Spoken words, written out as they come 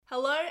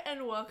Hello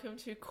and welcome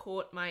to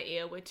Caught My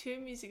Ear, where two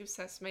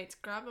music-obsessed mates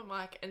grab a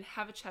mic and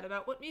have a chat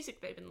about what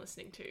music they've been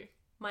listening to.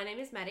 My name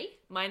is Maddie.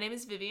 My name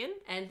is Vivian.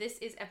 And this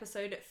is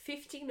episode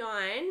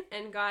 59.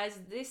 And guys,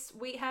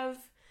 we have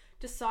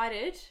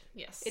decided...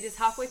 Yes. It is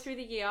halfway through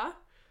the year.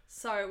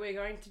 So we're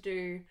going to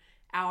do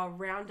our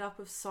roundup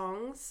of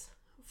songs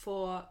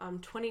for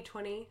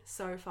 2020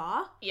 so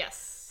far. Yes.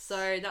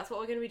 So that's what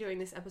we're going to be doing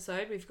this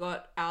episode. We've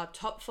got our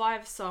top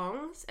 5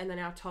 songs and then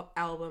our top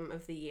album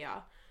of the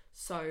year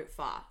so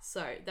far.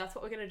 So that's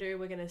what we're going to do.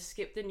 We're going to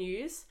skip the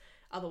news.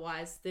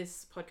 Otherwise,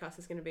 this podcast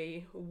is going to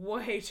be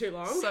way too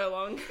long. So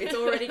long. It's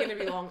already going to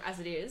be long as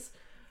it is.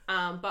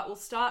 But we'll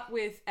start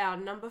with our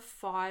number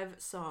 5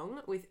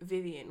 song with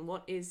Vivian.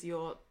 What is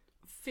your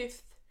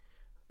 5th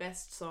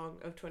best song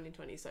of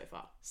 2020 so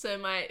far? So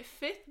my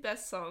 5th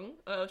best song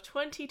of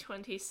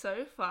 2020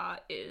 so far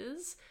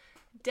is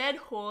Dead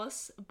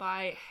Horse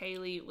by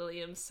Hayley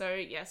Williams. So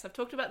yes, I've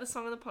talked about this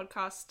song on the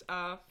podcast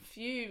a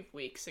few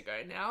weeks ago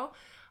now.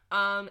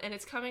 And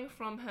it's coming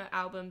from her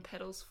album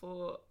Petals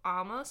for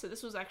Armor. So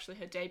this was actually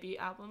her debut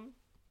album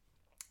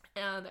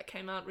that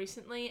came out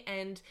recently,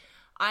 and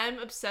I'm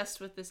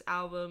obsessed with this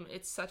album.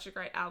 It's such a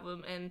great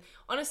album, and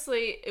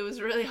honestly, it was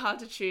really hard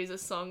to choose a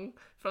song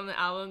from the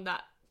album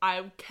that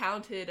I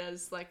counted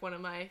as like one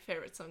of my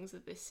favorite songs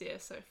of this year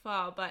so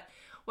far. But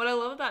what I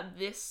love about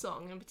this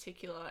song in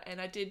particular, and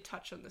I did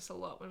touch on this a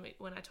lot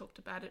when I talked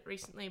about it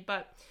recently,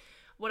 but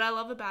what I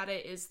love about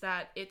it is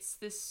that it's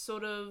this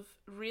sort of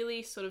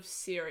really sort of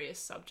serious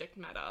subject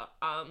matter,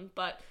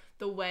 but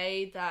the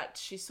way that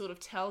she sort of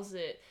tells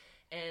it,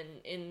 and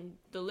in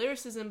the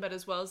lyricism, but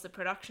as well as the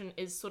production,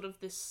 is sort of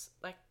this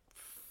like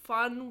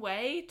fun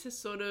way to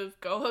sort of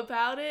go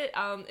about it.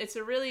 It's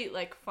a really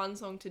like fun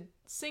song to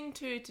sing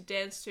to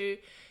dance to.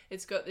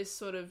 It's got this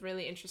sort of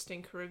really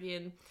interesting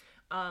Caribbean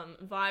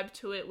vibe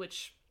to it,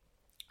 which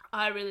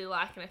I really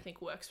like and I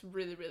think works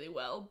really, really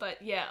well.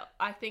 But yeah,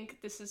 I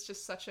think this is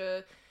just such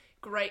a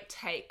great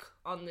take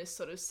on this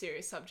sort of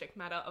serious subject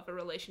matter of a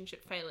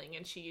relationship failing,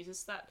 and she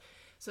uses that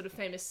sort of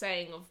famous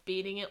saying of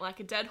beating it like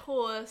a dead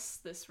horse.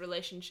 This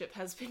relationship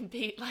has been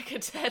beat like a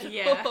dead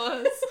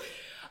horse.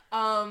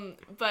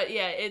 But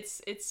yeah,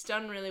 it's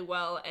done really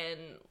well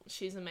and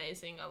she's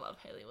amazing. I love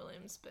Hayley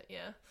Williams, but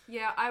yeah.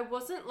 Yeah, I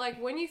wasn't,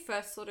 like, when you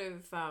first sort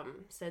of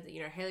said that,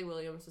 Hayley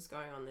Williams was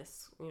going on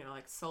this,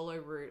 like, solo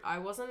route, I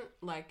wasn't,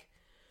 like,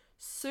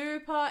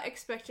 super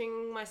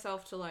expecting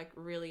myself to, like,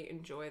 really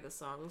enjoy the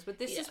songs, but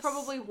this is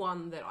probably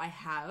one that I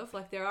have.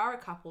 Like, there are a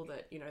couple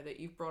that, that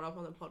you've brought up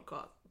on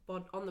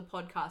the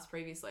podcast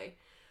previously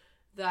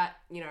that,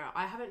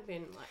 I haven't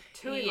been, like,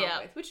 too in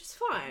love with, which is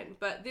fine,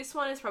 but this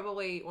one is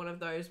probably one of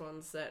those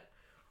ones that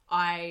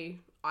I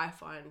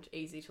find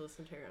easy to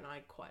listen to and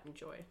I quite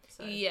enjoy.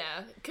 So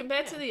yeah,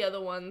 compared to the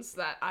other ones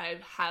that I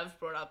have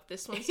brought up,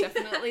 this one's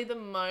definitely the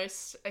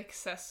most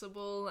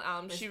accessible.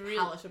 She really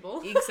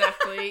palatable.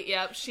 Exactly.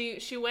 Yeah,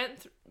 she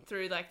went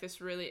through like this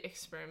really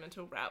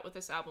experimental route with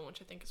this album,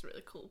 which I think is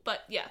really cool.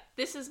 But yeah,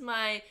 this is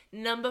my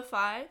number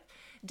 5,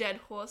 Dead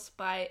Horse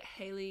by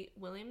Hayley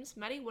Williams.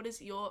 Maddie, what is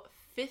your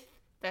 5th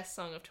best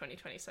song of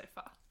 2020 so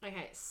far?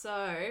 Okay,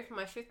 so for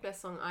my 5th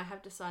best song, I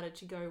have decided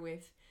to go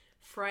with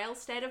Frail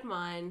State of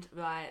Mind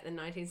by the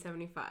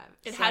 1975.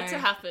 It had to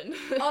happen.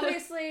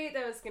 Obviously,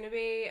 there was going to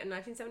be a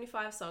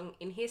 1975 song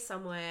in here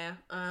somewhere.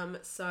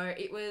 So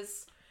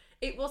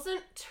it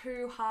wasn't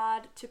too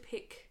hard to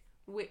pick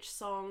which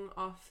song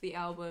off the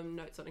album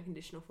Notes on a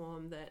Conditional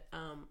Form that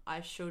I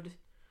should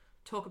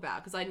talk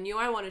about, because I knew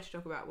I wanted to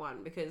talk about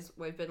one because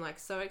we've been like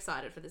so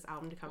excited for this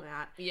album to come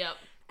out. Yep.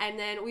 And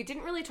then we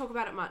didn't really talk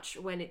about it much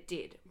when it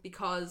did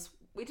because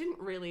we didn't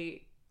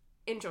really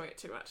enjoy it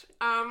too much.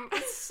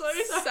 It's so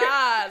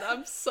sad.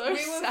 I'm so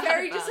sad. We were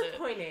very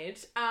disappointed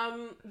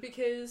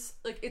because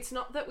like it's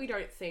not that we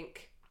don't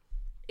think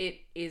it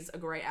is a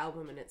great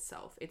album in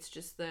itself. It's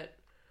just that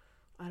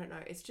I don't know.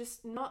 It's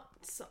just not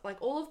like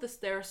all of this.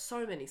 There are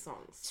so many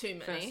songs. Too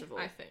many, first of all.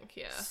 I think.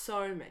 Yeah.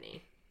 So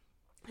many,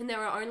 and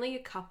there are only a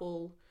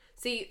couple.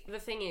 See, the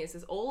thing is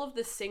all of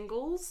the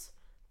singles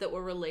that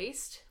were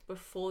released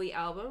before the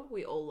album,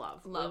 we all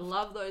love. We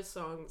love those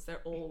songs.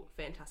 They're all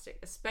fantastic,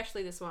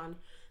 especially this one.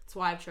 That's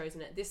why I've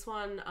chosen it. This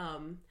one,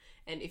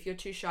 and if you're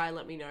too shy,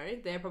 let me know.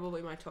 They're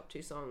probably my top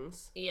 2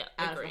 songs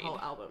out of the whole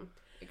album.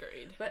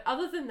 Agreed. But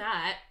other than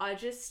that, I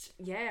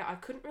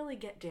couldn't really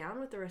get down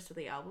with the rest of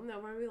the album. There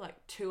were maybe like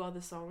 2 or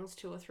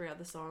 3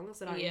 other songs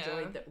that I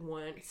enjoyed that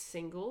weren't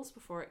singles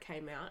before it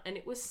came out. And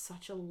it was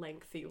such a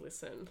lengthy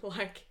listen.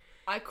 Like,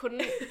 I couldn't.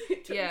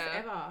 It took me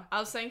forever. I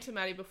was saying to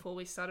Maddie before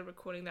we started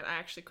recording that I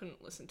actually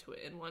couldn't listen to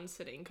it in one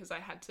sitting because I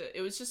had to.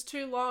 It was just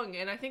too long,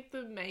 and I think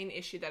the main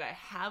issue that I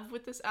have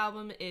with this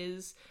album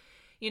is,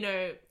 we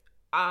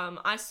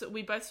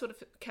both sort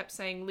of kept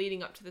saying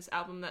leading up to this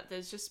album that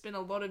there's just been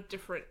a lot of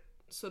different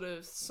sort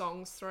of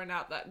songs thrown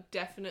out that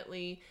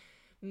definitely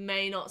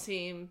may not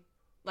seem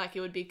like it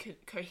would be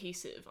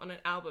cohesive on an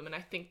album, and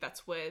I think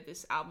that's where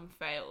this album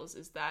fails,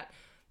 is that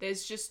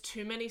there's just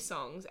too many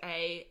songs,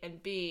 A,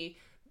 and B,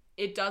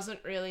 it doesn't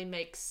really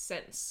make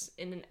sense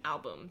in an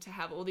album to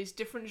have all these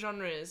different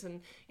genres.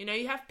 And, you know,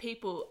 you have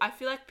People. I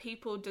feel like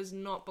People does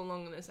not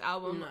belong in this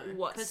album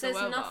whatsoever. Because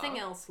there's nothing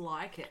else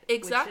like it.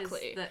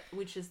 Exactly.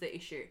 Which is the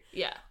issue.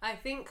 Yeah. I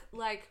think,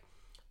 like,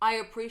 I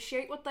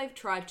appreciate what they've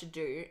tried to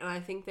do, and I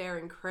think they're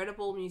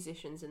incredible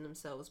musicians in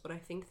themselves, but I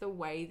think the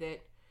way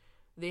that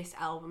this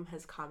album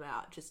has come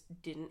out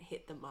just didn't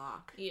hit the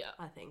mark. Yeah.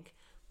 I think.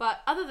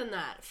 But other than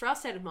that, For Our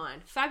State of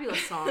Mind,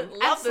 fabulous song. Love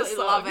Absolutely this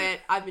song. love it.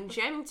 I've been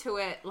jamming to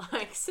it,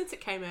 like, since it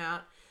came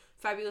out.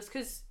 Fabulous.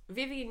 Because,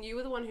 Vivian, you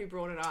were the one who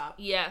brought it up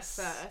Yes.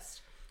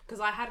 first.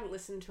 Because I hadn't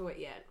listened to it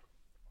yet.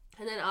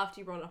 And then after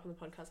you brought it up on the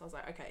podcast, I was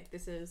like, okay,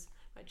 this is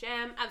my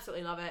jam.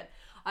 Absolutely love it.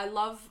 I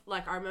love,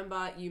 like, I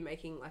remember you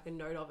making, like, a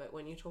note of it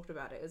when you talked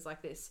about it. It was,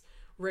 like, this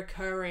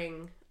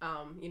recurring,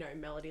 you know,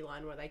 melody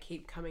line where they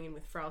keep coming in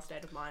with Frail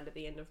State of Mind at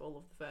the end of all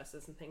of the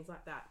verses and things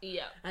like that.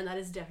 Yeah. And that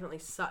is definitely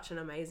such an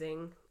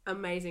amazing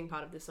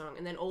part of the song.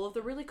 And then all of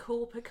the really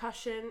cool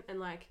percussion and,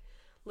 like,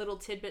 little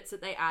tidbits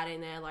that they add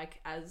in there,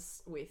 like,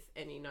 as with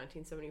any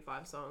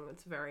 1975 song,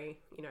 it's very,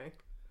 you know,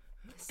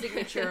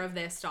 signature of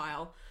their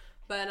style.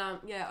 But,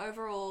 yeah,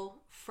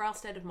 overall, Frail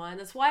State of Mind,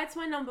 that's why it's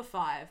my number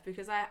 5,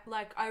 because I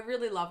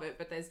really love it,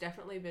 but there's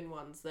definitely been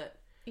ones that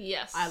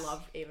Yes. I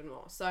love even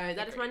more. So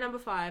that is my number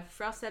 5,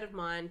 Frail State of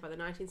Mind by the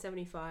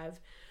 1975.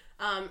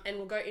 And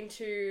we'll go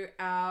into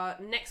our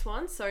next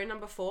one, so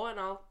number 4, and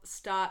I'll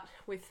start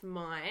with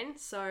mine.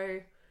 So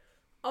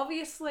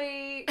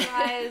obviously,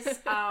 guys,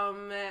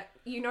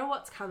 you know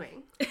what's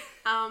coming.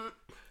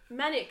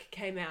 Manic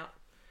came out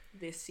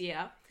this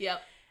year.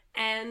 Yep.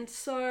 And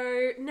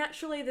so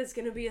naturally there's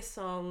going to be a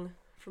song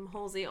from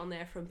Halsey on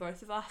there from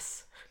both of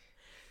us.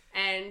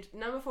 And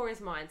number 4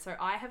 is mine. So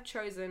I have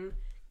chosen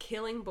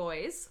Killing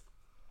Boys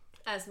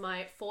as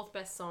my 4th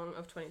best song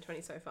of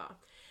 2020 so far.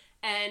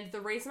 And the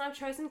reason I've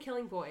chosen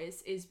Killing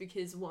Boys is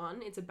because,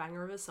 one, it's a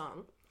banger of a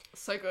song.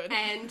 So good.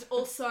 And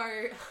also,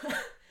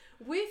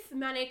 with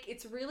Manic,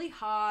 it's really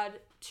hard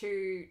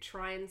to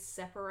try and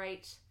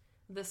separate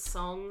the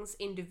songs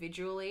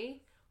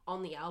individually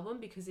on the album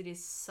because it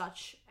is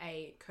such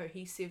a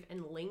cohesive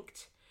and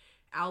linked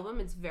album.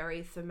 It's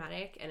very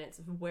thematic and it's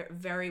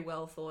very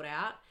well thought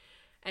out.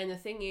 And the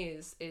thing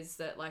is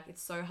that, like,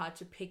 it's so hard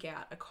to pick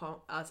out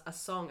a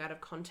song out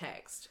of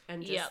context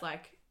and just,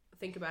 like,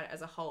 think about it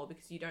as a whole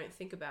because you don't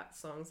think about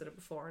songs that are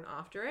before and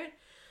after it.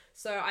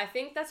 So I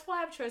think that's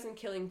why I've chosen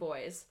Killing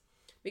Boys,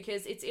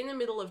 because it's in the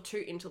middle of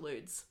 2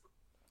 interludes.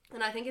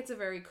 And I think it's a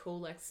very cool,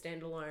 like,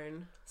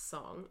 standalone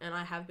song. And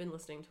I have been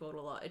listening to it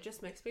a lot. It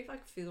just makes me,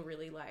 like, feel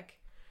really, like,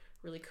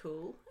 really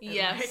cool. And,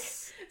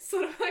 Yes. like,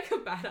 sort of like a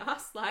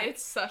badass. Like,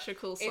 It's such a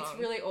cool song. it's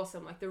really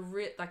awesome. Like,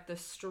 the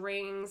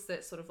strings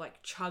that sort of,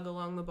 like, chug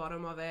along the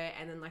bottom of it.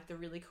 And then, like, the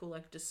really cool,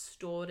 like,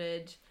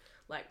 distorted,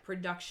 like,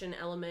 production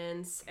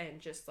elements.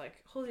 And just, like,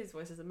 Halsey's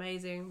voice is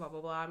amazing. Blah,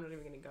 blah, blah. I'm not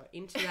even going to go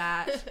into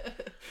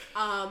that.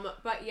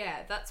 But,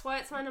 yeah, that's why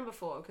it's my number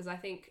 4. Because I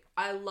think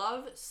I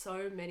love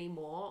so many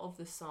more of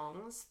the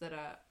songs that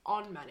are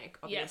on Manic,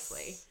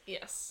 obviously.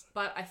 Yes.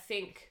 But I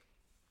think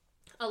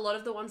a lot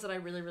of the ones that I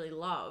really, really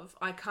love,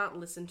 I can't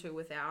listen to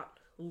without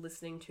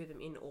listening to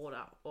them in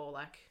order or,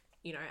 like,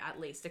 you know, at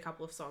least a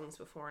couple of songs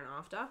before and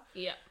after.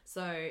 Yeah.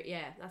 So,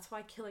 yeah, that's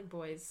why Killing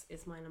Boys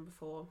is my number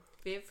 4.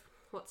 Viv,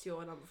 what's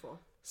your number 4?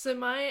 So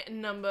my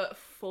number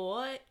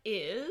 4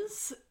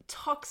 is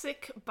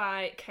Toxic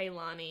by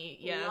Kehlani.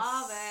 Yes.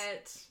 Love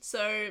it.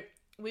 So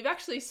we've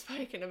actually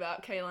spoken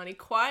about Kehlani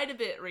quite a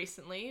bit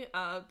recently,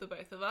 the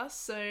both of us.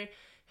 So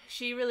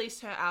she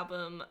released her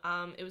album,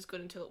 It Was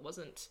Good Until It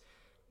Wasn't,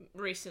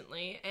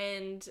 recently,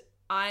 and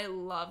I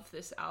love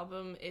this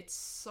album. It's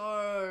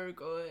so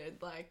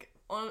good. Like,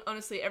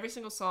 honestly, every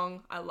single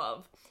song I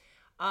love.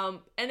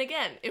 And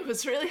again, it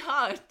was really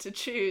hard to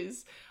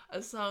choose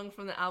a song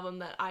from the album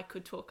that I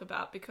could talk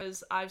about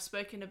because I've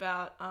spoken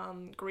about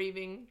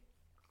Grieving,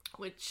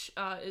 which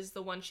is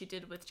the one she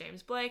did with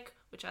James Blake,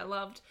 which I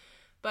loved.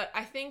 But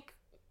I think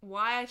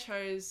why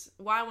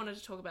I wanted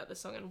to talk about this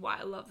song and why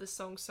I love this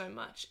song so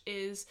much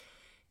is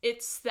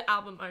it's the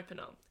album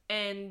opener.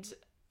 And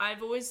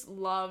I've always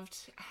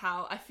loved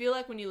how I feel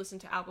like when you listen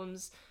to album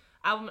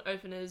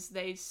openers,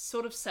 they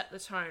sort of set the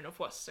tone of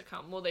what's to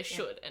come. Well, they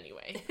should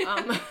anyway.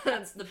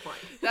 That's the point.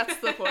 That's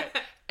the point.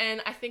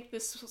 And I think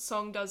this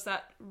song does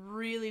that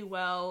really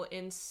well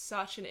in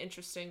such an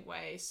interesting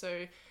way.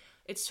 So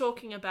it's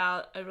talking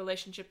about a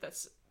relationship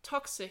that's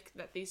toxic,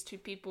 that these two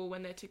people,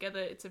 when they're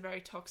together, it's a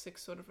very toxic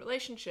sort of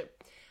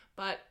relationship.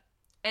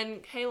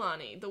 And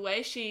Kehlani, the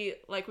way she,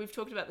 like, we've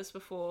talked about this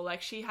before,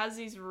 like, she has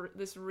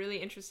this really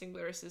interesting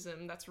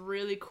lyricism that's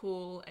really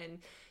cool, and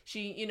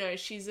she, you know,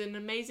 she's an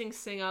amazing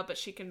singer, but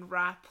she can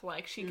rap,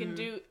 like, she can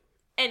do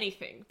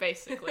anything,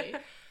 basically.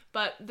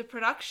 But the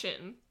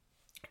production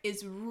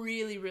is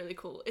really, really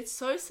cool. It's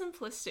so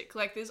simplistic.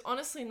 Like, there's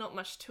honestly not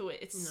much to it.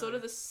 It's sort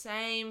of the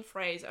same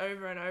phrase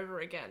over and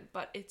over again,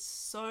 but it's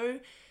so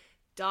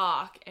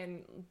dark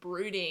and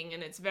brooding,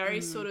 and it's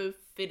very sort of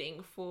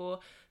fitting for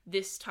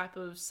this type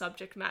of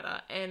subject matter,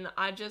 and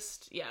I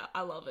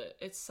love it.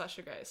 It's such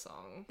a great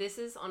song. This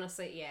is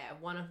honestly,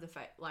 one of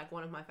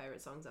my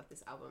favorite songs of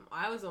this album.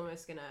 I was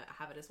almost gonna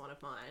have it as one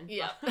of mine.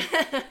 Yeah.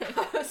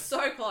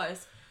 So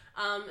close.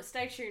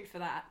 Stay tuned for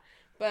that.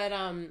 But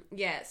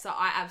so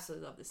I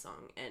absolutely love this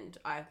song, and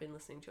I've been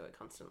listening to it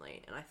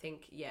constantly, and I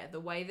think the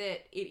way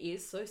that it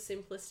is so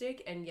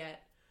simplistic, and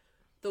yet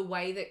the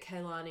way that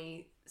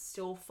Kehlani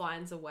still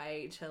finds a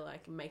way to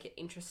like make it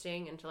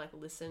interesting and to like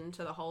listen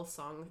to the whole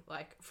song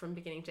like from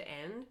beginning to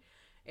end,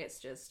 it's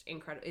just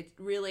incredible. It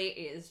really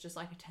is just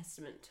like a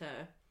testament to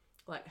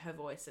like her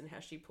voice and how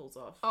she pulls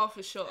off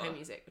for sure her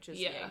music, which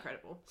is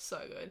incredible.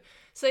 So good.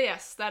 So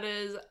yes, that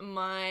is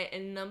my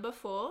number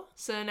 4.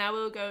 So now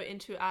we'll go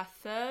into our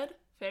third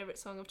favorite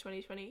song of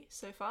 2020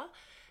 so far,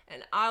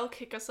 and I'll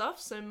kick us off.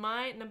 So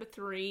my number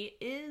 3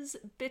 is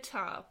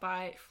Bitter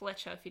by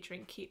Fletcher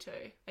featuring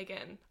Quito.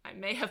 Again, I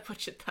may have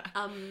butchered that.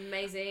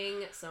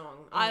 Amazing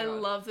song. Oh I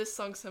love this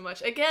song so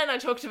much. Again, I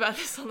talked about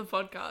this on the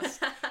podcast.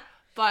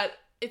 But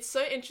it's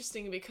so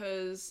interesting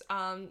because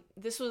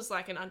this was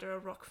like an under a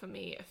rock for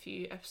me a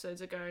few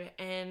episodes ago,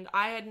 and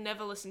I had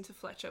never listened to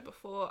Fletcher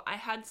before. I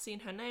had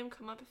seen her name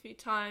come up a few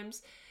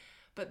times,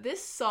 but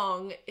this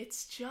song,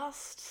 it's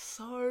just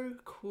so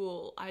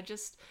cool.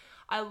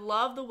 I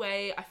love the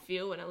way I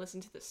feel when I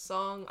listen to this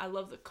song. I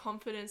love the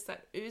confidence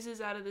that oozes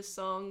out of this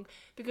song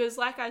because,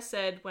 like I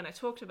said when I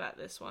talked about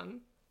this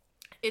one,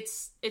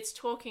 it's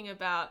talking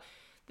about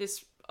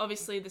this,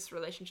 obviously this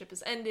relationship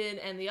has ended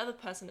and the other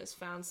person has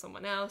found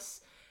someone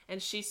else,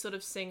 and she's sort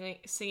of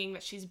singing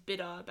that she's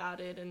bitter about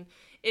it, and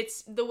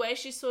it's the way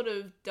she sort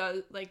of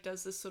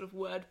does this sort of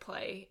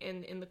wordplay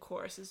in the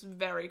chorus is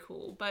very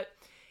cool. But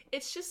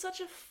it's just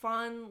such a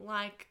fun,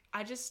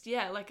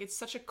 it's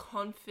such a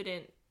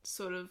confident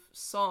sort of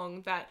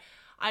song that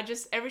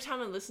every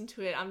time I listen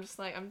to it, I'm just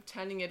like, I'm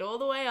turning it all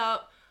the way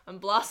up, I'm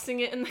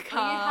blasting it in the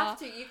car.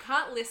 You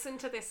can't listen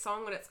to this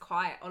song when it's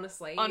quiet,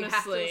 honestly. You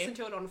have to listen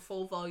to it on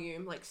full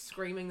volume, like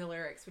screaming the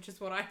lyrics, which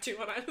is what I do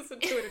when I listen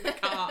to it in the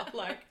car.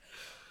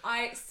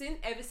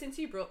 Ever since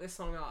you brought this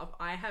song up,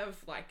 I have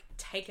like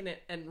taken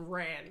it and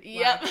ran.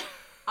 Yep.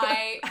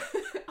 I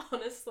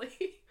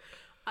honestly,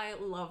 I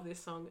love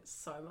this song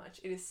so much.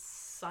 It is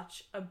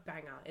such a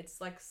banger. It's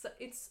like,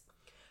 it's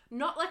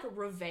not like a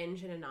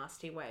revenge in a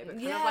nasty way, but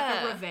kind of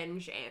like a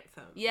revenge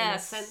anthem.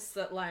 Yes. In the sense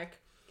that like,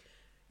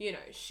 you know,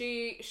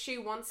 she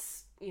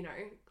wants, you know,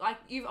 like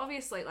you've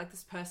obviously, like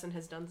this person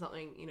has done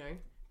something, you know,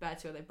 bad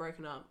to her, they've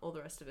broken up, all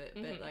the rest of it.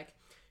 But like,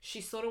 she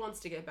sort of wants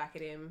to get back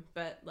at him,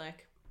 but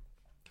like,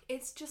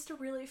 it's just a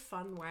really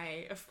fun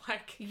way of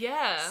like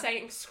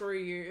saying screw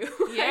you.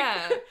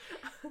 Yeah.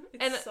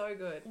 It's so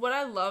good. What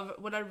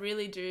I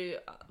really do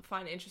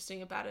find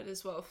interesting about it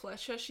as well,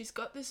 Fletcher, she's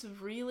got this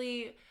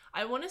really,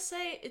 I want to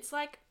say it's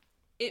like,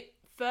 it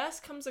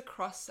first comes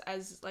across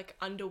as like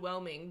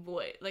underwhelming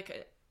voice,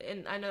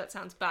 and I know that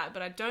sounds bad,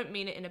 but I don't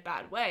mean it in a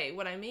bad way.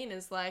 What I mean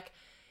is like,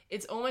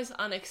 it's almost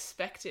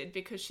unexpected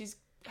because she's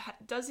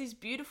does these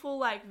beautiful,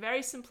 like,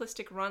 very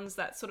simplistic runs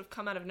that sort of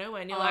come out of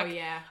nowhere, and you're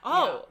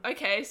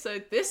okay, so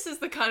this is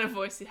the kind of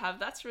voice you have.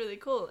 That's really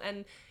cool.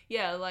 And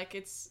yeah, like,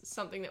 it's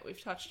something that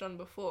we've touched on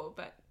before,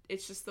 but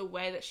it's just the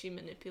way that she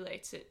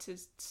manipulates it to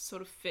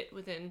sort of fit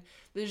within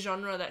the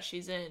genre that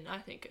she's in. I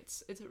think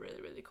it's really,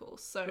 really cool.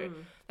 So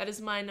that is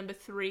my number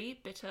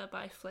 3, Bitter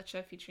by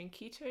Fletcher featuring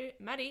Quito.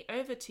 Maddie,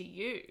 over to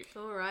you.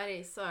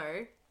 Alrighty,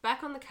 so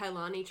back on the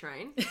Kehlani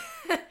train.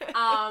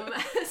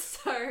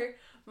 So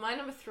my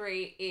number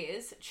 3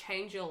 is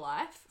Change Your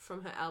Life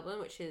from her album,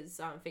 which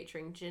is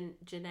featuring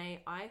Jhené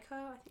Aiko.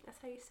 I think that's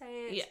how you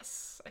say it.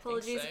 Yes,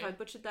 Apologies if I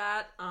butchered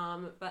that.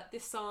 But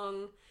this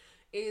song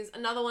is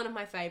another one of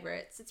my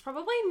favorites. It's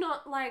probably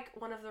not like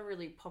one of the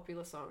really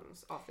popular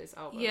songs off this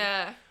album.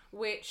 Yeah.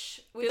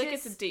 Which I feel like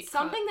is it's a deep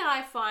something that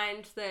I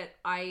find that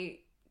I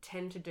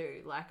tend to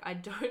do. Like, I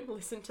don't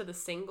listen to the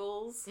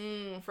singles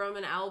from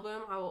an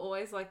album. I will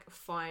always like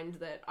find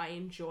that I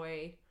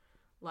enjoy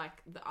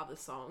like the other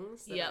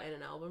songs that are in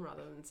an album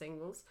rather than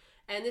singles.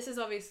 And this is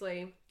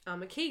obviously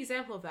a key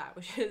example of that,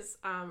 which is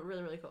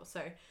really, really cool.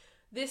 So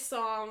this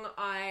song,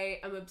 I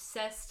am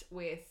obsessed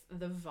with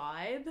the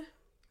vibe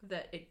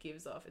that it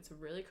gives off. It's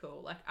really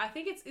cool. Like, I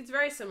think it's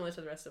very similar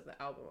to the rest of the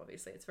album,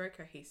 obviously. It's very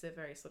cohesive,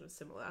 very sort of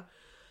similar.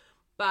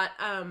 But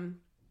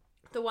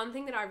the one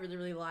thing that I really,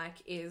 really like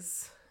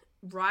is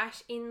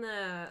right in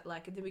the,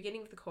 like, at the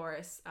beginning of the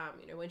chorus,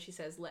 you know, when she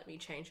says, "Let me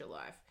change your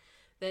life,"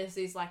 there's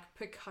these like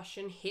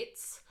percussion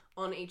hits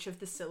on each of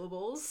the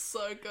syllables.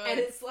 So good. And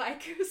it's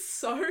like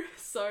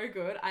so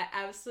good. I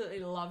absolutely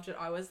loved it.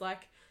 I was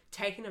like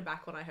taken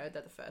aback when I heard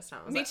that the first time.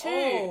 I was Me like, too.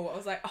 Oh, I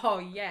was like, oh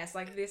yes,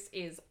 like this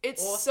is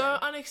It's awesome. so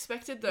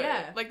unexpected though.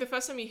 Yeah. Like the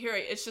first time you hear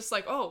it, it's just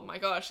like, oh my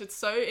gosh, it's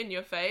so in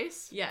your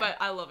face. Yeah. But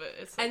I love it.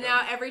 It's so And good.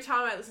 now every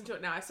time I listen to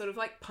it now, I sort of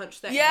like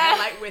punch the Yeah. air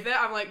like with it.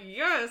 I'm like,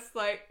 yes,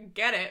 like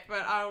get it.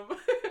 But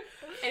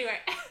anyway.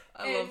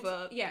 I love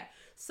that. Yeah.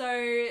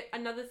 So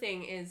another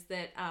thing is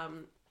that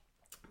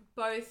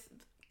both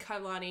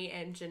Kehlani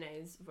and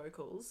Janae's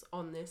vocals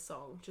on this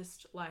song,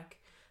 just like,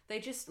 they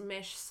just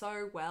mesh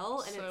so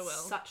well, and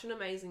it's such an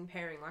amazing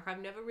pairing. Like,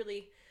 I've never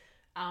really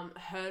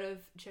heard of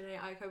Janae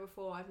Aiko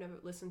before. I've never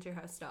listened to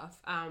her stuff.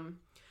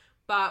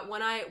 But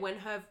when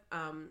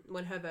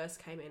her verse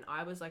came in,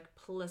 I was like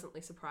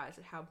pleasantly surprised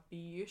at how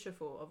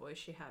beautiful a voice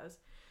she has.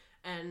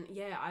 And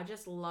yeah, I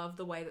just love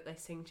the way that they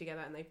sing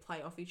together and they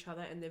play off each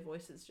other, and their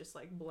voices just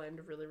like blend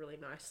really, really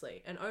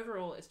nicely. And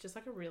overall, it's just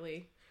like a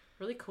really,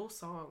 really cool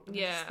song.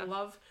 I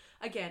love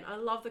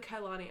the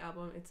Kehlani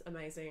album. It's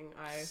amazing.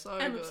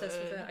 I'm obsessed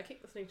with it. I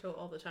keep listening to it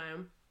all the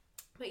time.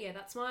 But yeah,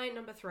 that's my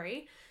number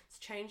 3. It's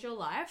Change Your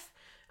Life.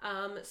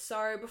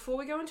 So before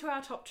we go into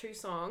our top 2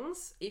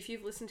 songs, if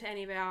you've listened to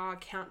any of our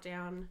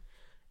countdown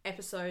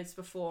episodes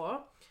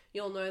before,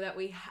 you'll know that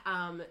we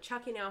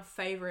chuck in our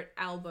favourite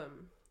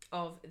album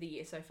of the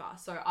year so far.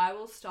 So I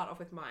will start off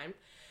with mine.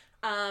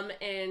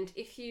 And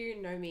if you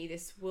know me,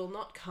 this will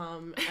not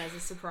come as a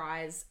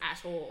surprise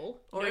at all.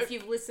 Or if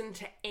you've listened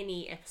to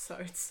any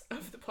episodes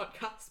of the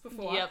podcast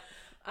before. Yep.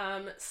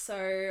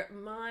 So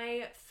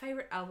my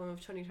favourite album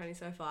of 2020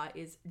 so far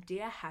is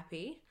Dear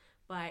Happy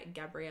by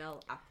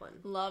Gabrielle Aplin.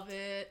 Love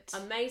it.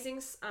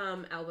 Amazing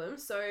album.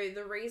 So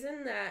the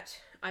reason that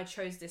I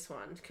chose this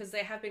one, because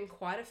there have been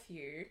quite a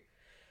few.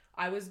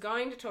 I was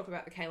going to talk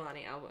about the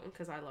Kehlani album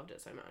because I loved it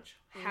so much.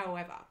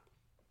 However,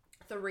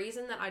 the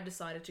reason that I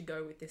decided to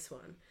go with this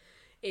one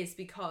is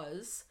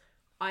because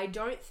I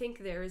don't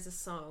think there is a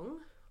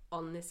song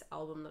on this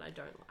album that I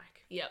don't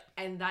like. Yep.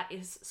 And that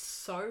is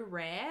so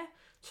rare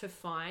to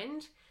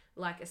find,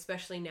 like,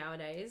 especially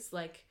nowadays,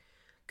 like,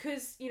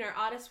 because, you know,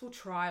 artists will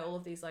try all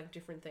of these, like,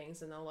 different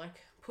things, and they'll, like,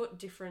 put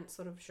different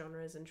sort of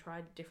genres and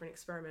try different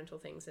experimental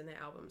things in their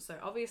albums. So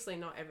obviously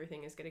not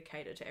everything is going to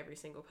cater to every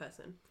single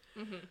person.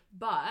 Mm-hmm.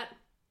 But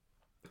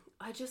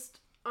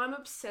I'm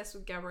obsessed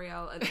with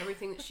Gabrielle and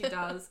everything that she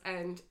does,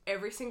 and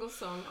every single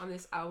song on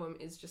this album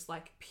is just,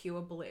 like,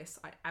 pure bliss.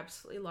 I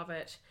absolutely love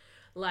it.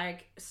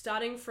 Like,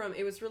 starting from,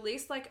 it was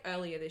released, like,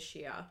 earlier this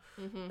year,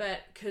 but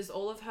because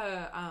all of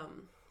her,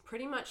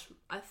 pretty much,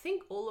 I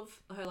think all of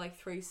her, like,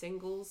 3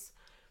 singles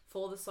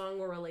for the song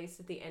were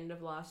released at the end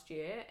of last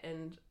year,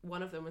 and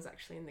one of them was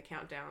actually in the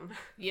countdown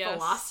for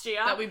last year.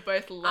 That we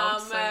both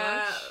loved so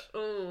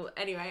much.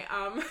 Anyway,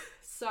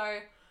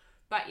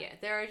 but yeah,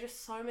 there are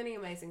just so many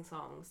amazing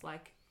songs,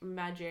 like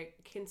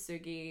Magic,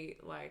 Kintsugi,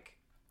 like,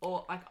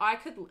 or, like,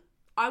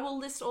 I will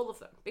list all of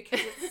them because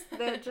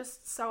they're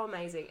just so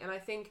amazing. And I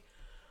think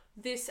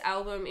this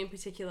album in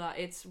particular,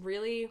 it's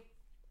really,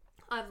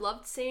 I've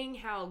loved seeing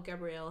how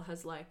Gabrielle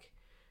has, like,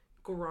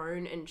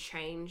 grown and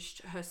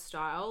changed her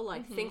style.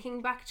 Like,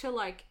 thinking back to,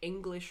 like,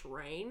 English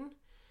Rain,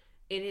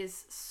 it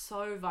is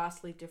so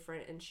vastly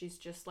different, and she's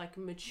just, like,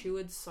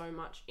 matured so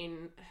much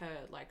in her,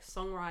 like,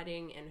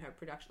 songwriting and her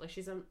production. Like,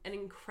 she's an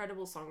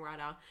incredible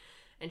songwriter,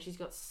 and she's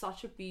got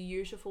such a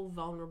beautiful,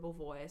 vulnerable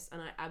voice,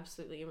 and I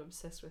absolutely am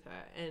obsessed with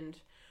her. And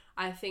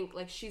I think,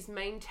 like, she's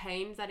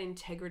maintained that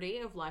integrity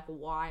of, like,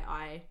 why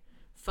I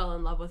fell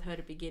in love with her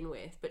to begin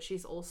with, but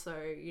she's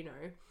also, you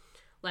know,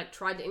 like,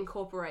 tried to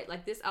incorporate,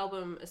 like, this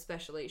album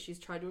especially, she's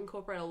tried to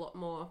incorporate a lot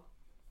more,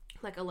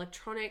 like,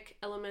 electronic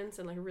elements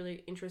and, like,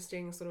 really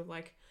interesting sort of,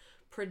 like,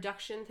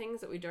 production things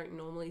that we don't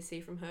normally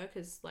see from her,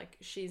 because, like,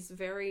 she's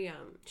very,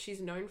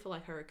 she's known for,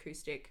 like, her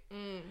acoustic,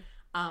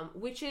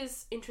 which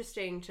is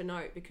interesting to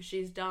note because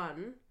she's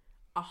done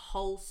a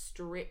whole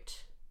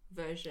stripped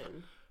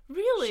version.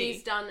 Really?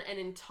 She's done an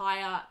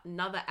entire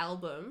another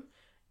album.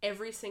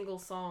 Every single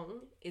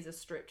song is a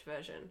stripped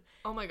version.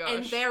 Oh my gosh.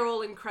 And they're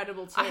all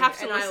incredible too. I have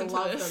to listen to this. I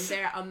love them.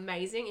 They're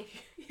amazing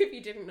if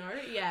you didn't know.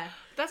 Yeah.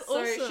 That's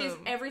awesome. So she's,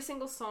 every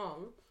single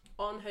song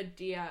on her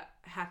Dear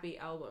Happy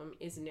album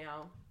is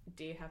now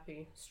Dear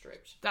Happy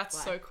stripped. That's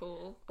like, so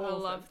cool. I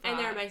love that. And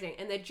they're amazing.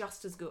 And they're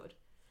just as good.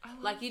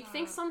 Like, you'd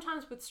think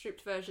sometimes with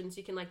stripped versions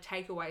you can, like,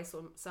 take away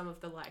some of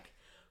the, like,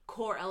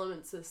 core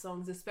elements of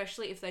songs,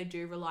 especially if they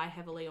do rely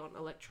heavily on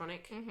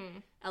electronic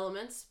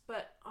elements,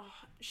 but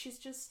she's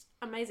just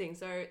amazing,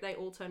 so they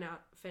all turn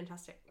out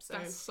fantastic. So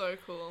that's so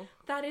cool.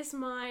 That is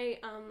my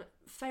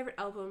favourite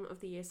album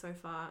of the year so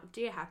far,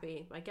 Dear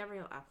Happy by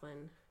Gabrielle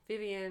Aplin.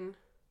 Vivian,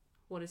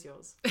 what is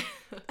yours?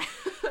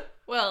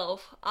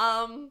 Well,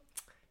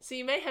 so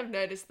you may have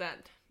noticed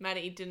that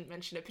Maddie didn't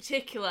mention a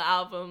particular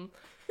album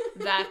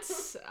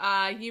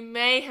that you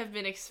may have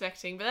been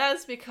expecting, but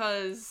that's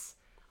because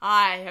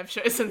I have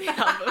chosen the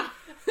album.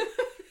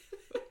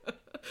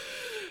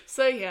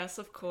 So yes,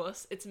 of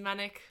course, it's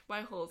Manic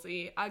by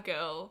Halsey, our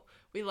girl.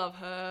 We love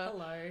her.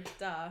 Hello,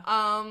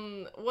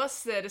 duh.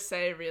 What's there to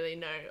say, really?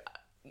 No.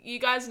 You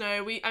guys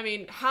know,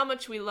 how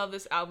much we love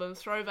this album.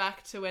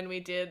 Throwback to when we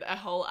did a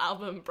whole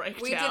album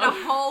breakdown. We did a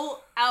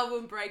whole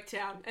album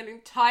breakdown, an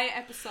entire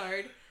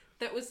episode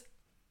that was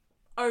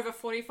over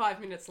 45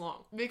 minutes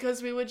long.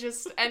 Because we were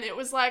just, and it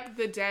was like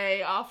the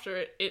day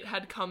after it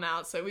had come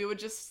out, so we were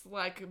just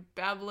like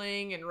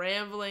babbling and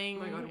rambling. Oh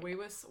my god,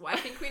 I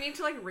think we need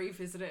to, like,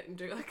 revisit it and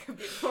do, like, a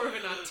bit more of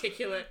an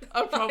articulate,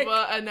 a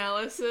proper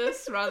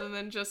analysis rather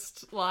than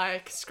just,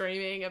 like,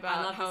 screaming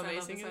about how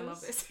amazing it is. I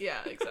love this. Yeah,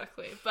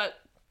 exactly. But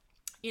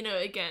you know,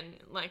 again,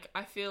 like,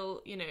 I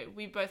feel, you know,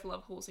 we both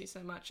love Halsey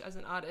so much as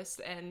an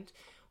artist, and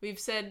we've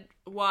said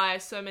why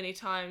so many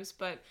times,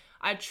 but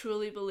I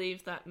truly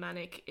believe that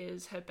Manic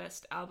is her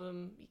best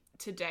album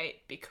to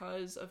date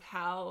because of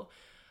how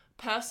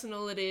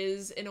personal it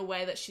is in a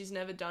way that she's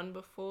never done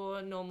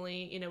before.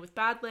 Normally, you know, with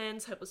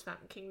Badlands, Hopeless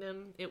Fountain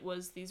Kingdom, it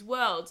was these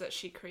worlds that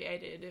she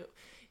created,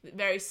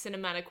 very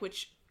cinematic,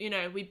 which, you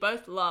know, we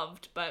both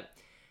loved, but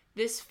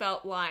this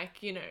felt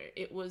like, you know,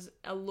 it was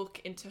a look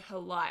into her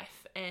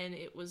life, and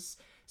it was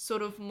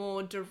sort of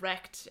more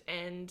direct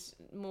and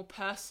more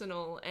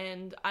personal,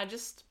 and I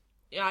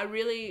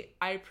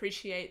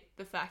appreciate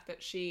the fact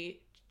that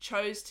she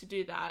chose to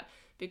do that,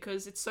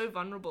 because it's so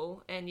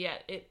vulnerable, and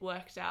yet it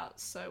worked out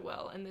so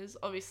well. And there's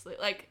obviously,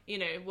 like, you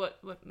know,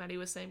 what Maddie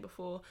was saying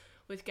before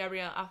with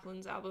Gabrielle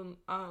Aplin's album,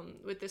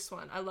 with this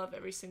one, I love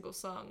every single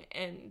song,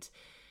 and,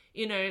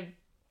 you know,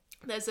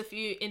 there's a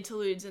few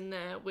interludes in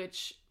there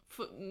which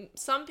for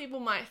some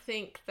people might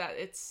think that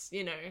it's,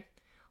 you know,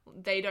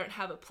 they don't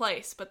have a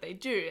place, but they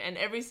do, and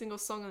every single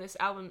song on this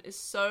album is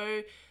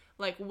so,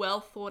 like, well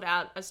thought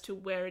out as to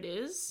where it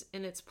is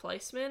in its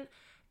placement,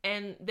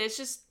 and there's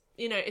just,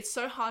 you know, it's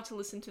so hard to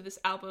listen to this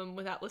album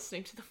without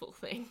listening to the full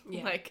thing.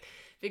 Yeah. Like,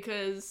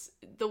 because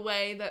the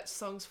way that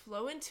songs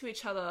flow into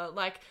each other,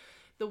 like,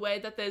 the way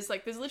that there's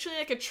literally,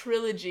 like, a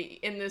trilogy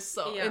in this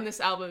song, in this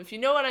album. If you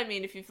know what I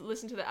mean, if you've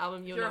listened to the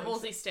album, you're a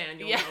Halsey stan,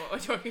 you'll know what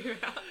we're talking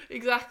about.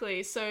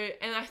 Exactly. So,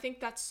 and I think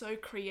that's so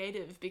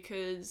creative,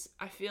 because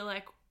I feel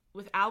like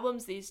with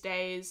albums these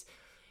days,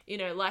 you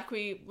know, like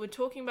we were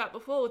talking about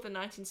before with the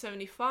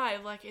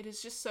 1975, like, it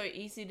is just so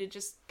easy to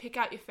just pick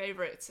out your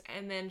favorites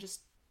and then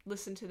just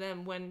listen to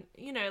them, when,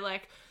 you know,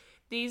 like,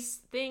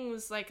 these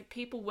things, like,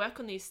 people work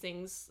on these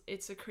things,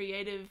 it's a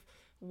creative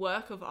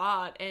work of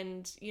art,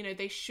 and, you know,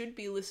 they should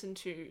be listened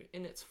to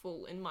in its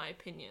full, in my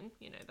opinion.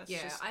 You know, that's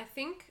just I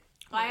think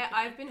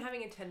I've been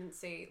having a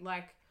tendency,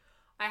 like,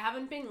 I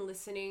haven't been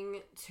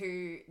listening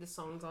to the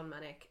songs on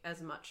Manic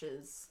as much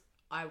as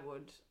I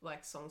would,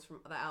 like, songs from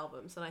other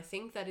albums, and I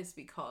think that is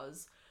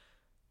because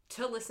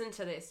to listen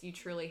to this, you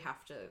truly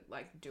have to,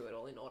 like, do it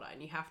all in order,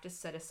 and you have to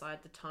set aside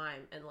the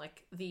time and,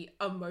 like, the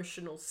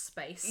emotional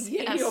space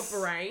in your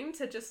brain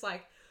to just,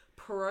 like,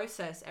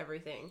 process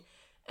everything.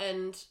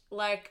 And,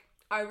 like,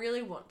 I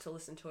really want to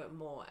listen to it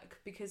more, like,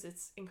 because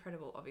it's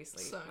incredible,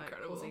 obviously. So like,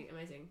 incredible. Halsey,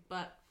 amazing.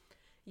 But,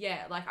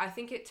 yeah, like, I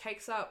think it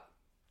takes up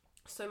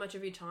so much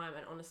of your time,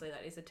 and honestly,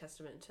 that is a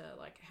testament to,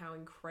 like, how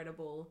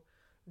incredible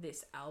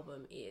this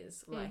album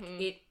is. Like,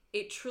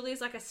 it truly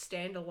is, like, a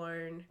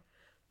standalone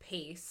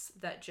piece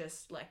that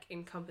just, like,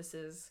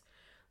 encompasses,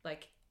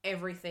 like,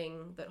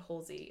 everything that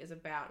Halsey is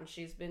about, and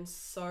she's been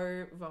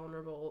so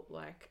vulnerable,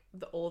 like,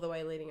 all the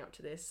way leading up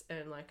to this,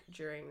 and, like,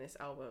 during this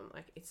album.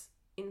 Like, it's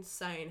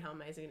insane how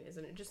amazing it is,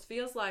 and it just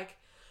feels like,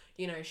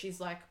 you know, she's,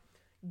 like,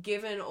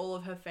 given all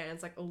of her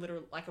fans, like, a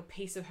little, like, a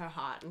piece of her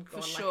heart, and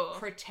gone, like,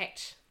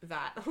 protect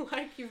that.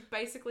 Like, you've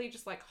basically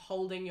just, like,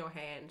 holding your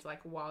hand, like,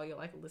 while you're,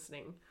 like,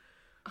 listening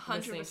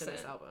 100% to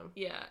this album.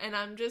 Yeah, and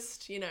I'm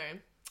just, you know,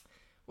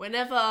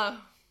 whenever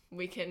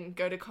we can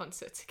go to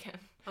concerts again.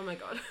 Oh my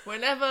god.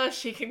 Whenever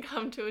she can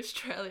come to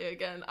Australia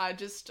again, I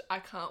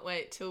can't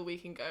wait till we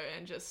can go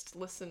and just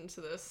listen to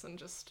this and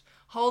just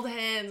hold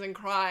hands and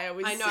cry.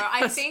 I know.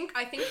 I think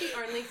the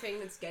only thing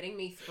that's getting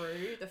me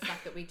through the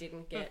fact that we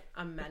didn't get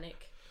a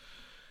Manic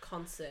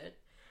concert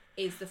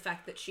is the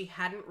fact that she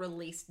hadn't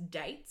released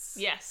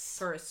dates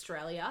for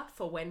Australia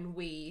for when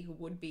we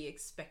would be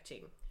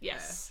expecting her.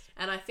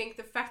 And I think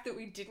the fact that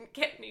we didn't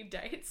get any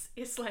dates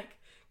is, like,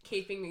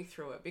 keeping me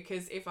through it,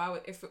 because if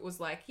it was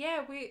like,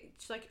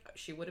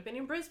 she would have been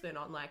in Brisbane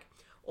on, like,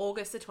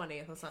 August the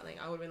 20th or something,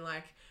 I would have been,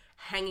 like,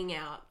 hanging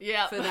out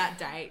for that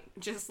date,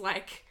 just,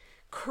 like,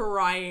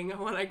 crying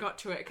when I got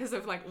to it because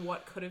of, like,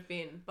 what could have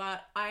been.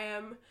 But I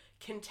am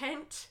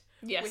content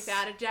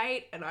without a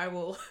date, and I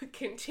will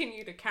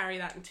continue to carry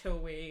that until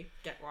we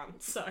get one.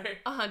 So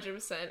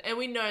 100%, and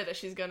we know that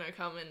she's gonna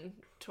come and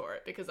tour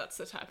it, because that's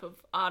the type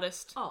of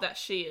artist that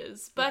she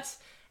is. But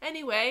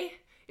anyway,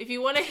 if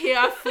you want to hear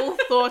our full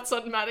thoughts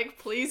on Manic,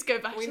 please go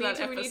back to that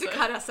episode. We need to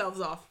cut ourselves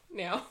off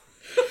now.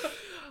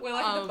 We're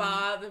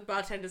like the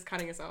bartender's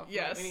cutting us off.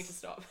 Yes. Like, we need to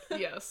stop.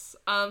 Yes.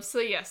 So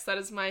yes, that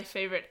is my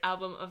favourite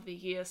album of the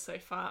year so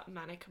far,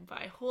 Manic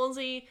by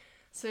Halsey.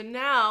 So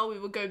now we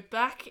will go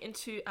back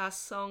into our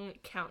song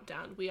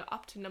countdown. We are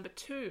up to number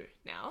 2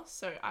 now,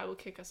 so I will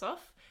kick us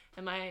off.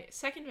 And my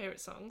second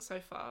favourite song so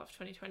far of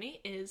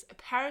 2020 is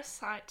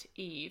Parasite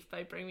Eve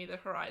by Bring Me the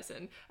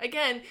Horizon.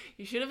 Again,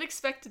 you should have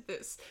expected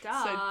this,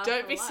 so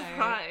don't be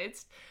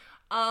surprised.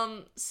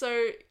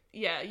 So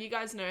yeah, you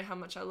guys know how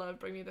much I love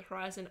Bring Me the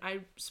Horizon. I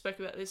spoke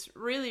about this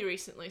really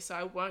recently, so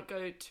I won't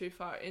go too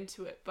far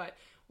into it, but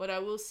what I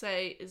will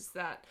say is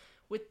that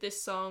with this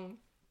song,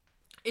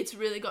 it's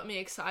really got me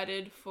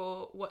excited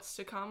for what's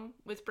to come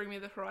with Bring Me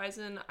the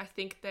Horizon. I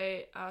think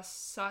they are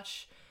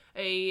such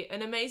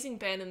an amazing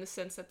band in the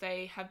sense that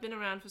they have been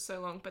around for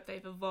so long, but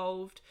they've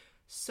evolved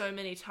so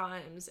many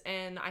times.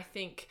 And I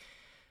think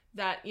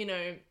that, you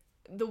know,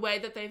 the way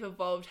that they've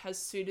evolved has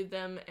suited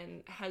them,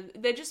 and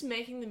they're just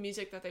making the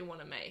music that they want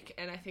to make,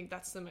 and I think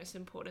that's the most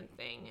important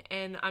thing.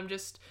 And I'm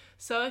just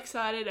so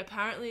excited.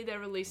 Apparently they're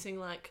releasing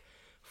like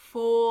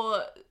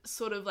 4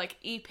 sort of like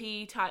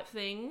EP type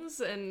things,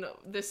 and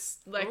this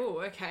like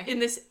Ooh, okay. in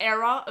this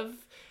era of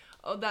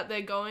that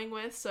they're going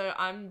with, so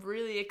I'm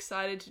really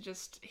excited to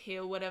just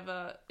hear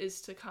whatever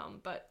is to come.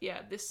 But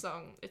yeah, this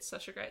song, it's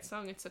such a great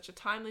song, it's such a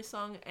timely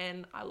song,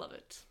 and I love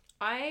it.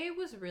 I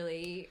was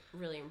really,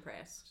 really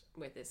impressed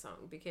with this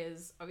song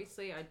because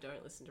obviously I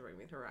don't listen to Bring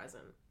Me the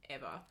Horizon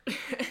ever.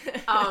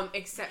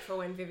 Except for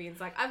when Vivian's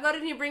like, I've got a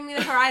new Bring Me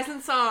the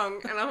Horizon song.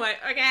 And I'm like,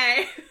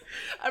 okay.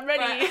 I'm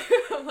ready.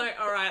 But I'm like,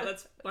 all right,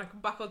 let's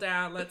like buckle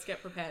down. Let's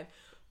get prepared.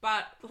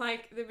 But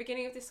like the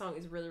beginning of this song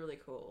is really, really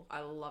cool.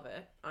 I love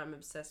it. I'm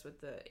obsessed with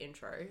the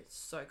intro. It's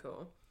so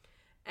cool.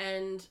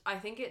 And I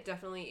think it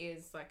definitely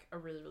is like a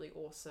really, really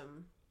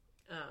awesome,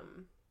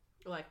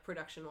 like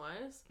production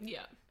wise.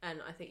 Yeah. And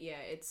I think, yeah,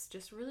 it's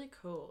just really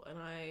cool and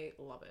I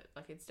love it.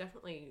 Like it's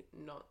definitely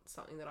not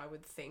something that I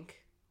would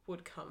think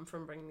would come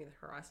from Bring Me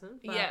the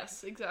Horizon. But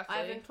yes, exactly.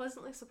 I've been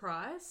pleasantly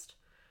surprised.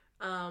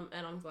 And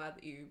I'm glad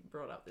that you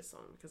brought up this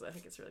song because I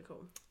think it's really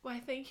cool. Why,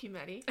 thank you,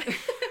 Maddie.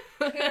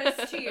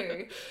 Kudos to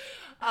you.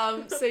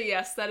 So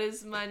yes, that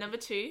is my number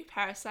 2,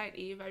 Parasite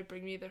Eve by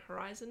Bring Me the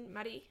Horizon.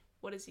 Maddie,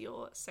 what is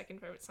your second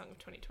favourite song of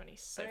 2020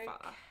 so far?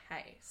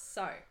 Okay,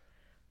 so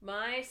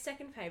my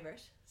second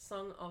favourite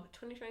song of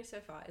 2020 so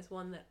far is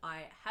one that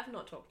I have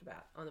not talked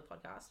about on the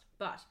podcast,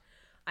 but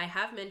I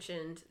have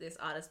mentioned this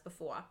artist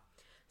before.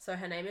 So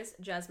her name is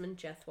Jasmine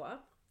Jethwa,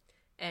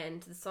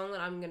 and the song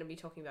that I'm going to be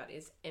talking about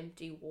is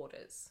Empty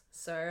Waters.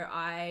 So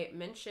I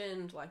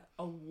mentioned like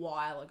a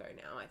while ago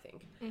now, I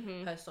think,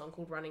 her song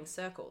called Running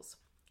Circles.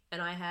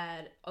 And I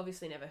had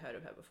obviously never heard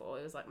of her before.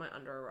 It was like my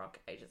under a rock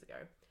ages ago.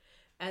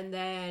 And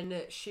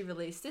then she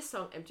released this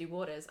song, Empty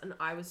Waters, and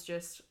I was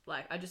just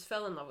like, I just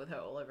fell in love with her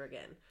all over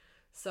again.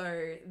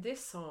 So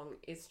this song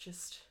is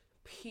just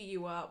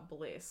pure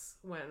bliss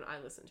when I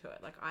listen to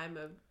it.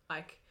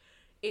 Like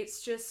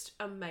it's just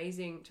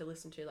amazing to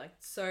listen to. Like,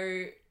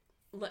 so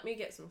let me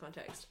get some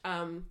context.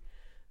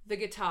 The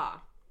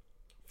guitar,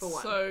 for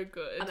one. So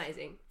good.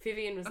 Amazing.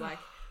 Vivian was like,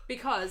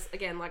 because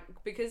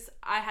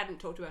I hadn't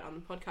talked about it on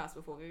the podcast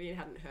before, Vivian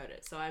hadn't heard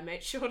it. So I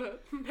made sure to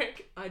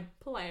I'd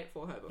play it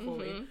for her before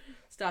we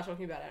start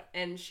talking about it.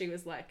 And she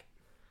was like,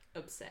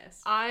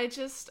 obsessed. I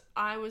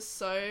was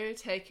so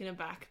taken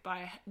aback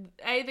by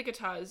the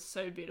guitar is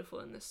so beautiful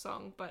in this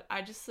song, but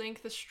I just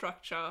think the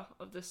structure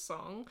of this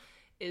song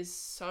is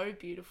so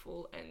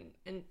beautiful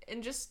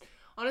and just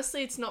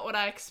honestly it's not what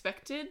I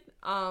expected,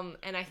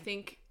 and I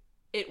think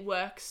it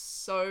works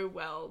so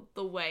well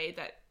the way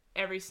that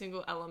every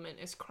single element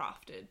is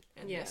crafted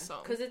in this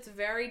song, because it's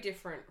very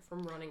different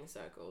from Running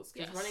Circles,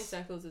 because Yes. Running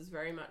Circles is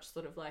very much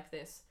sort of like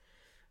this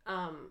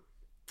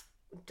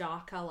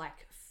darker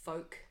like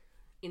folk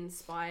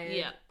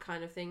inspired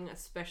kind of thing,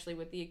 especially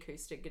with the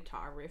acoustic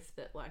guitar riff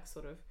that like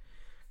sort of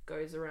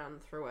goes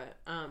around through it.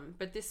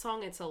 But this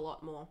song, it's a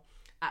lot more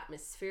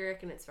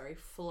atmospheric and it's very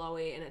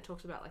flowy, and it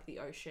talks about like the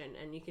ocean,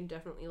 and you can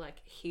definitely like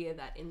hear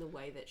that in the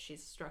way that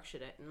she's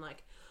structured it and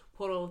like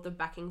put all of the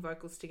backing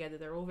vocals together.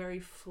 They're all very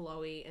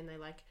flowy and they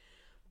like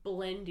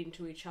blend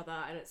into each other,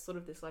 and it's sort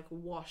of this like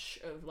wash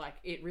of like,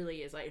 it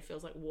really is like, it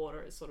feels like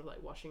water is sort of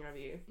like washing over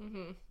you.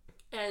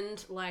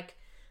 And like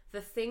the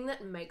thing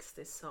that makes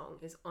this song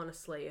is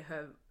honestly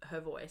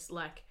her voice.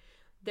 Like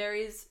there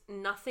is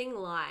nothing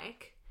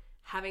like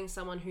having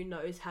someone who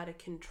knows how to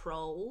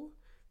control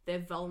their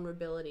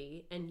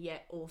vulnerability and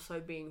yet also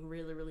being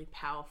really, really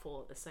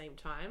powerful at the same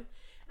time.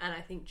 And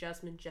I think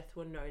Jasmine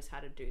Jethwa knows how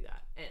to do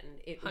that.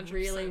 And it 100%.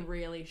 really,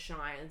 really